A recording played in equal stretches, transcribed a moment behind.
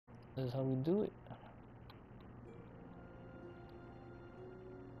This is how we do it.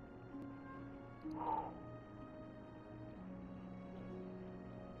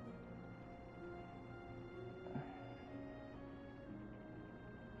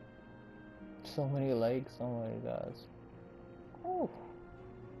 So many likes, oh my gosh. Oh.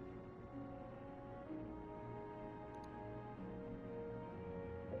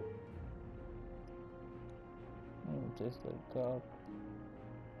 Just like God.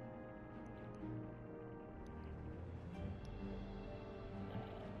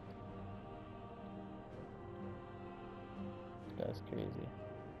 That's crazy.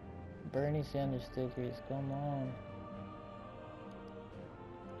 Bernie Sanders stickers, come on.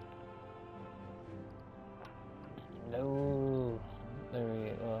 No. There we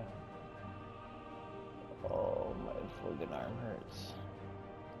go. Oh, my fucking arm hurts.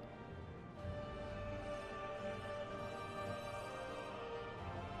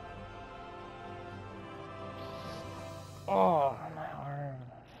 Oh, my arm.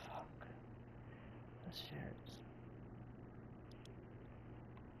 Fuck. That shit hurts.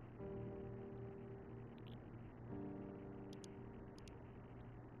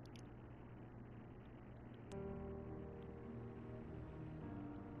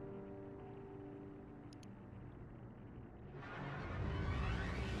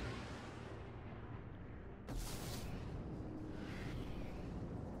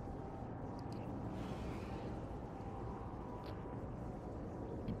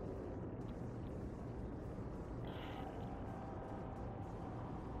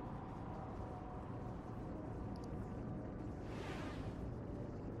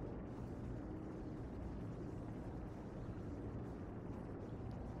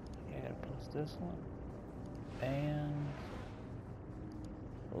 This one and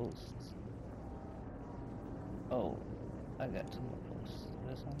posts. Oh, I got two more posts.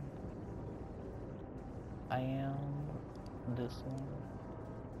 This one. I am this one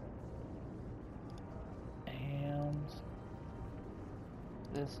and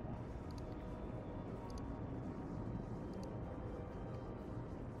this one.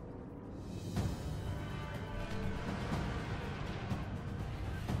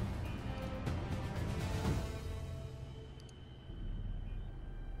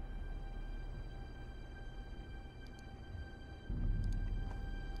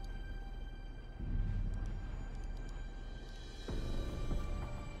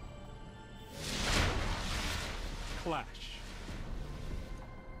 Clash.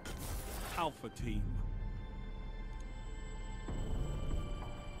 Alpha Team.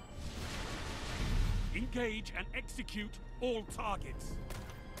 Engage and execute all targets.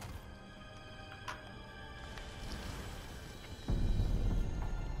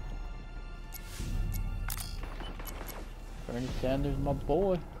 Bernie Sanders, my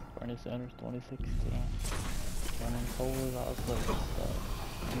boy. Bernie Sanders 2016. Running forward, all sorts of stuff.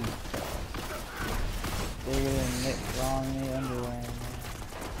 Bigger than Mitt Romney underwear, man.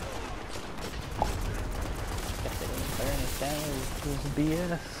 Bernie Sanders was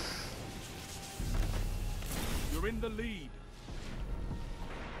BS. You're in the lead.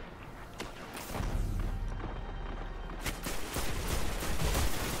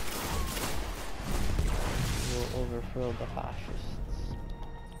 We'll overthrow the fascists.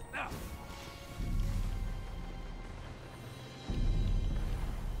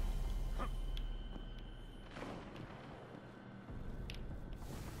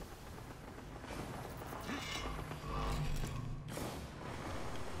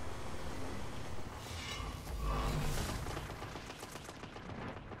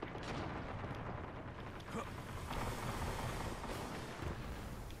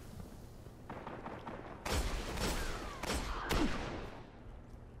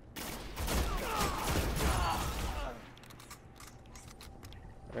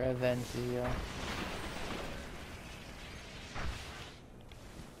 Revenzio.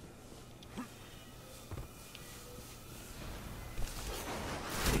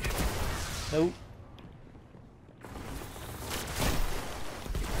 Nope.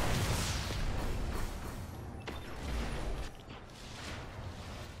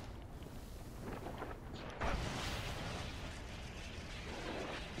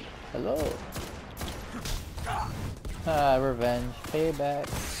 Hello. Ah, revenge. Payback.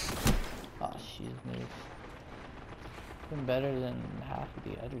 Oh, she's moved. Been better than half of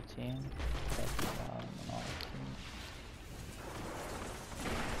the other team.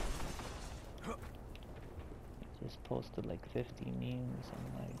 Just posted like 50 memes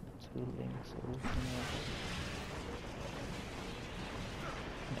and like 2 links.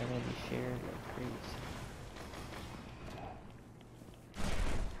 They're gonna be shared like crazy.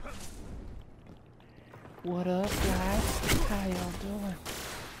 What up, guys? How y'all doing?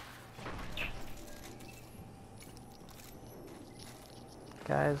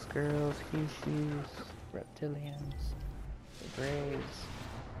 Guys, girls, Hushies, reptilians, the Graves,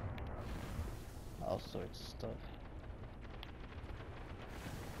 all sorts of stuff.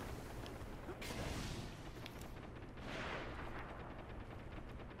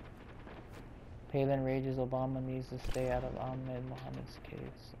 Palin rages Obama needs to stay out of Ahmed Mohammed's case.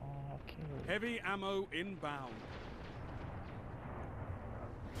 Oh, okay. Heavy ammo inbound.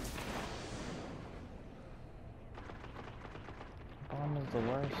 Obama's the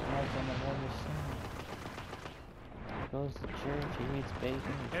worst Muslim I've ever seen. He goes to church, he eats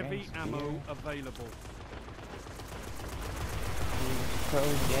bacon, he Heavy drinks ammo beer. available. He's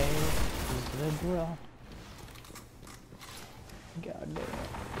pro-gay, he's liberal. God damn.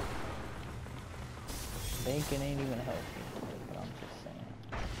 Bacon ain't even healthy, but I'm just saying.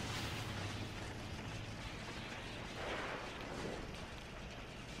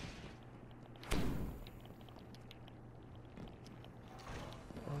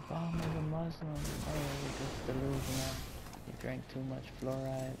 Obama's a Muslim. Oh, you're just delusional. You drank too much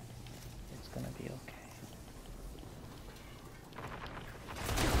fluoride. It's gonna be okay.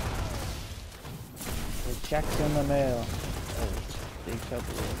 The check's in the mail. Oh, big trouble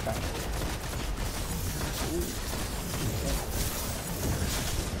with the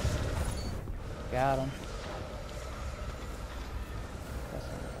got him. Got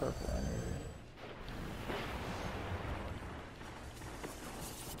some purple energy.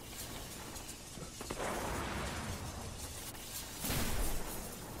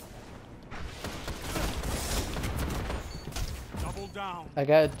 Double down. I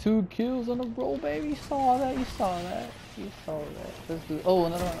got 2 kills in a row, baby. You saw that. You saw that. You saw that. Let's do. Oh,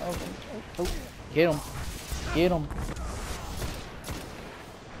 another one. Oh, oh. Get him. Get him.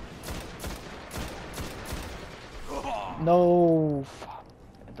 No. Fuck.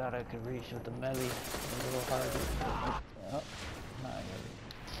 I thought I could reach with the melee. A little harder. Oh, not really.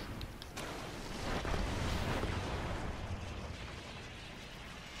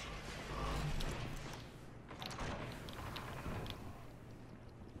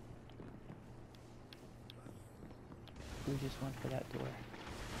 Who just went for that door?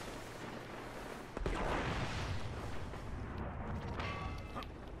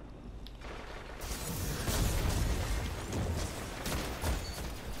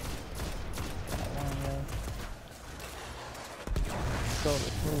 Got one, yo. Let's go,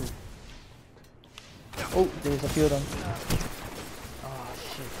 let's move. Oh, there's a few of them. Oh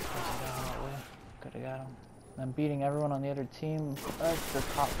shit, could've got him. I'm beating everyone on the other team. That's the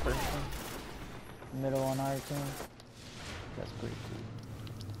top person. Middle on our team. That's pretty cool.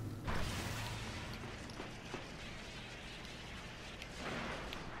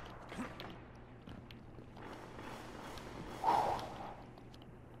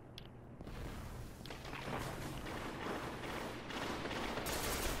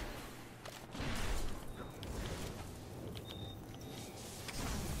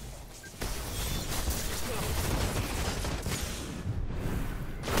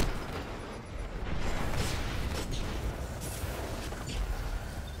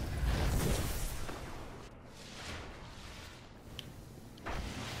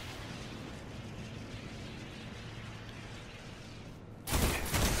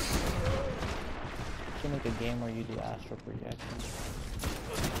 Make a game where you do astral projection.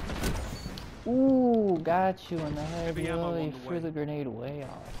 Ooh, got you in the head, yo. You threw the grenade way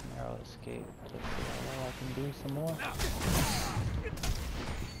off. Narrow escape. Let's see how I can do some more.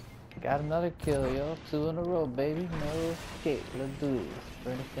 Got another kill, yo. 2 in a row, baby. No escape. Let's do this.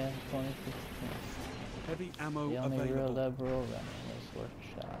 Afghanistan 2016. Heavy ammo The only available. real liberal running is worth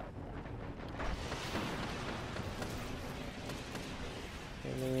a shot.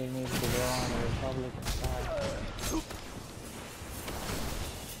 They really need to go on the Republican side.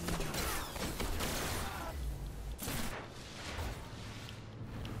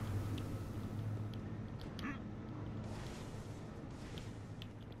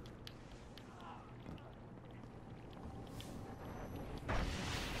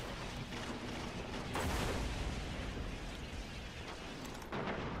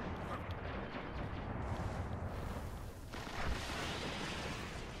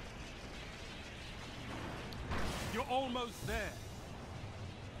 You're almost there.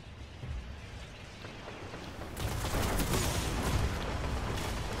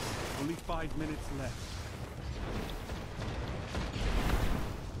 Only 5 minutes left.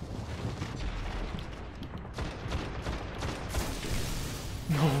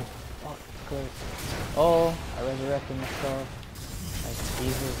 No. Oh, good. Oh, I resurrected myself. Like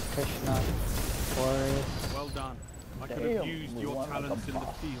Jesus, Krishna. Forest. Well done. I could Damn, have used we your won like a talents in the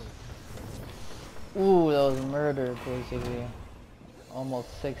boss. field. Ooh, that was murder, basically.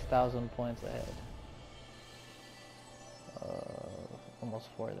 Almost 6,000 points ahead. Almost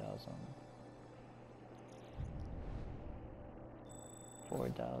 4,000.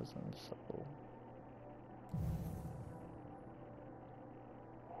 4,000, so...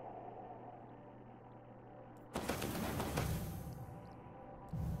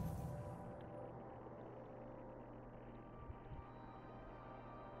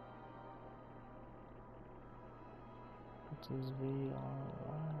 What is VR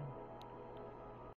Live?